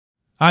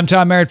I'm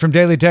Tom Merritt from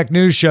Daily Tech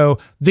News Show.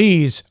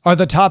 These are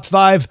the top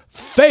 5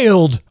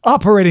 failed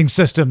operating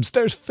systems.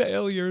 There's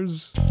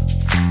failures.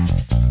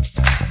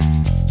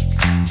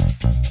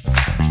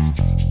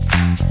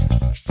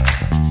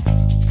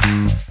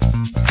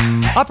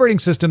 Operating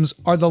systems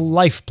are the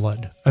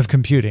lifeblood of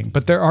computing,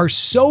 but there are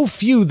so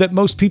few that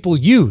most people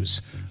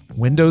use.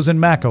 Windows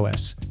and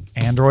macOS,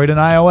 Android and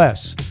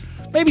iOS.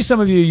 Maybe some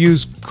of you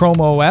use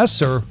Chrome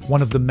OS or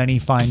one of the many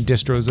fine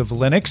distros of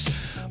Linux,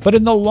 but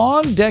in the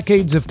long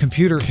decades of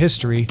computer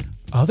history,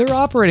 other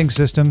operating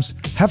systems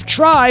have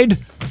tried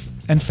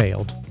and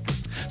failed.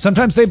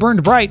 Sometimes they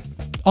burned bright,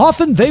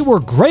 often they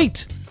were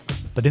great,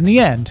 but in the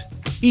end,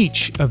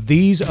 each of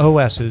these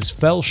OSs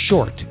fell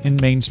short in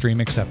mainstream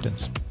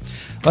acceptance.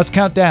 Let's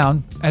count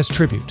down, as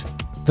tribute,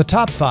 the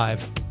top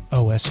 5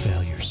 OS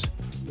failures.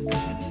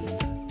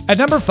 At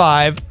number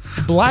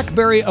 5,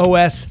 BlackBerry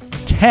OS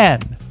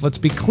 10. Let's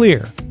be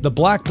clear, the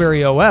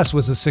BlackBerry OS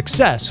was a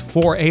success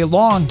for a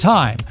long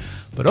time,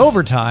 but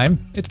over time,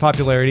 its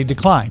popularity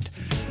declined.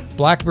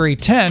 BlackBerry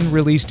 10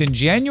 released in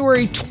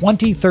January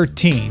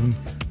 2013,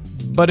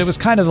 but it was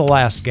kind of the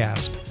last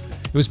gasp.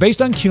 It was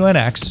based on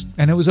QNX,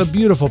 and it was a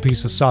beautiful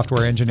piece of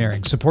software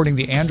engineering, supporting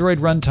the Android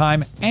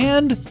runtime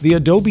and the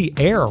Adobe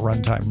Air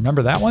runtime.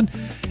 Remember that one?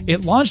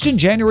 It launched in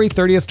January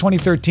 30th,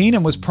 2013,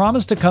 and was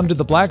promised to come to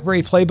the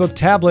BlackBerry Playbook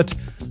tablet,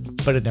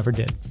 but it never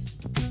did.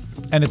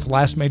 And its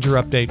last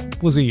major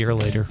update was a year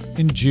later,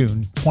 in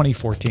June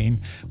 2014,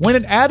 when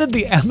it added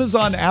the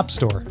Amazon App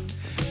Store.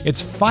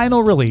 Its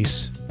final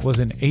release was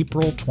in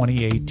April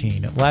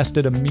 2018. It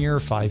lasted a mere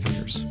 5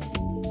 years.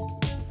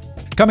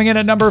 Coming in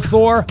at number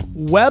 4,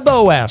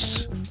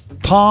 WebOS.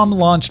 Palm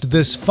launched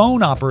this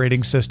phone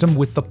operating system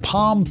with the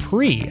Palm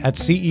Pre at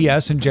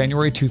CES in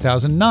January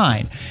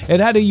 2009. It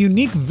had a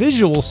unique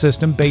visual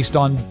system based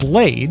on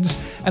blades,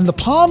 and the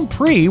Palm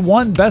Pre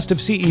won Best of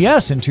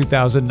CES in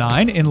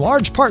 2009 in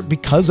large part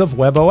because of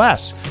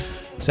WebOS.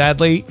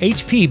 Sadly,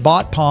 HP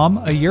bought Palm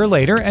a year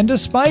later, and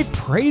despite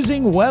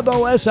praising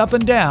WebOS up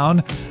and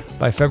down,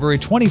 by February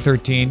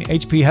 2013,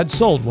 HP had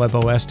sold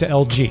WebOS to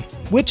LG,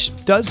 which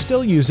does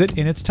still use it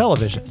in its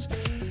televisions.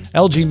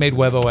 LG made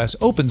WebOS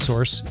open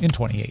source in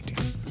 2018.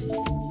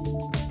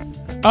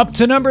 Up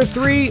to number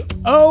 3,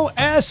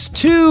 OS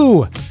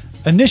 2.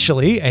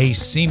 Initially a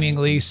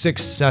seemingly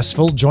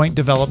successful joint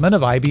development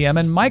of IBM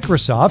and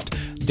Microsoft,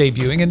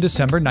 debuting in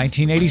December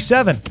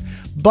 1987.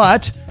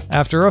 But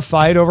after a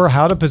fight over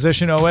how to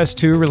position OS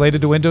 2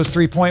 related to Windows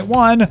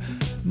 3.1,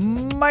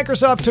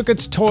 Microsoft took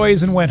its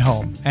toys and went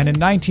home, and in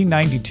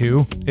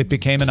 1992, it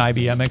became an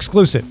IBM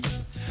exclusive.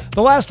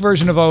 The last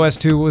version of OS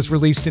 2 was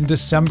released in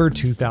December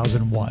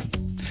 2001.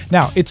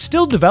 Now, it's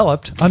still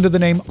developed under the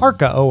name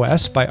Arca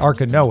OS by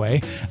Arca Noe,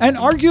 and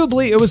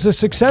arguably it was a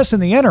success in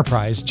the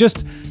enterprise,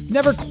 just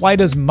never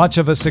quite as much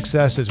of a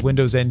success as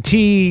Windows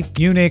NT,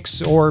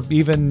 Unix, or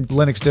even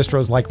Linux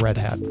distros like Red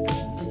Hat.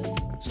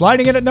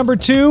 Sliding in at number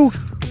 2,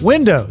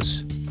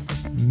 Windows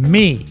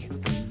Me.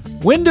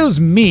 Windows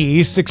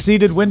Me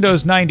succeeded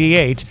Windows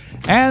 98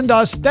 and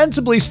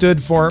ostensibly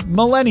stood for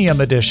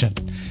Millennium Edition.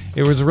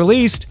 It was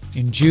released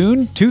in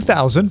June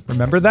 2000,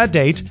 remember that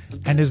date,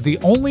 and is the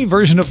only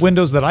version of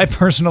Windows that I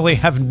personally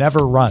have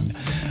never run.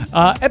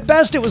 At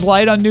best, it was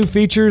light on new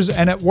features,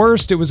 and at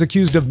worst, it was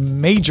accused of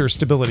major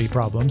stability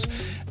problems,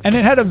 and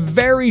it had a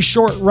very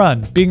short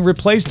run, being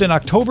replaced in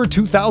October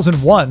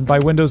 2001 by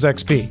Windows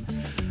XP.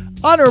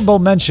 Honorable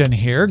mention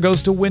here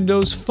goes to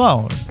Windows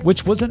Phone,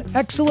 which was an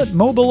excellent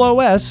mobile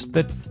OS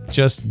that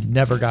just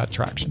never got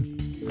traction.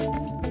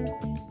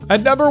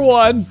 At number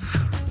 1,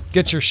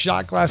 get your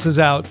shot glasses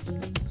out,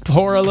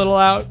 pour a little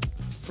out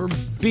for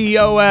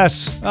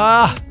BOS.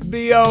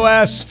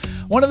 BOS,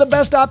 one of the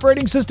best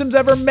operating systems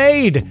ever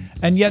made,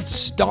 and yet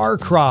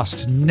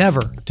star-crossed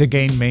never to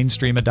gain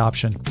mainstream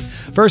adoption.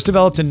 First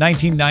developed in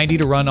 1990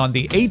 to run on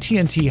the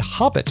AT&T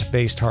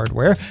Hobbit-based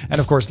hardware, and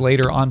of course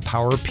later on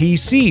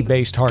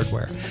PowerPC-based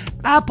hardware.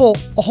 Apple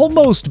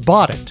almost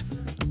bought it,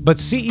 but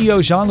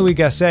CEO Jean-Louis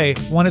Gasset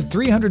wanted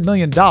 $300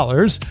 million,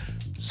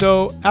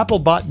 so Apple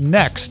bought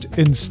Next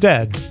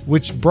instead,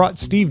 which brought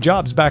Steve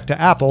Jobs back to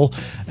Apple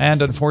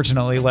and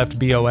unfortunately left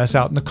BOS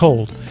out in the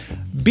cold.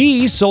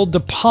 B sold to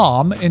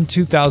Palm in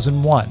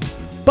 2001,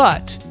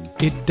 but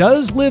it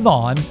does live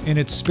on in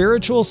its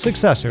spiritual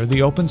successor,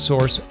 the open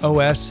source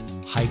OS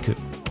Haiku.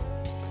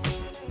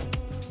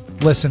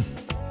 Listen,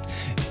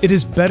 it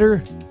is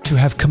better to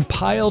have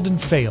compiled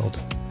and failed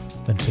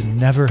than to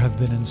never have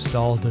been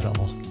installed at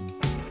all.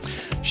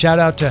 Shout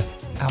out to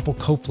Apple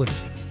Copeland,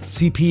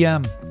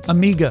 CPM,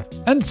 Amiga,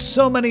 and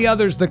so many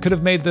others that could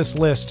have made this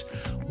list.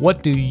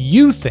 What do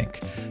you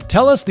think?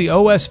 Tell us the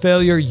OS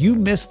failure you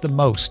missed the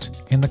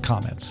most in the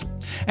comments.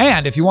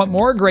 And if you want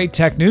more great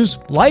tech news,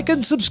 like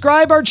and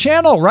subscribe our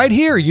channel right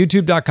here,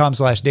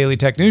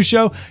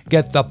 youtube.com/dailytechnewsshow.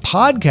 Get the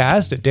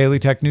podcast at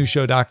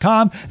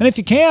dailytechnewsshow.com. And if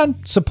you can,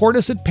 support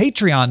us at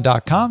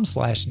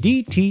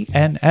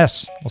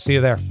patreon.com/DTNS. We'll see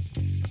you there.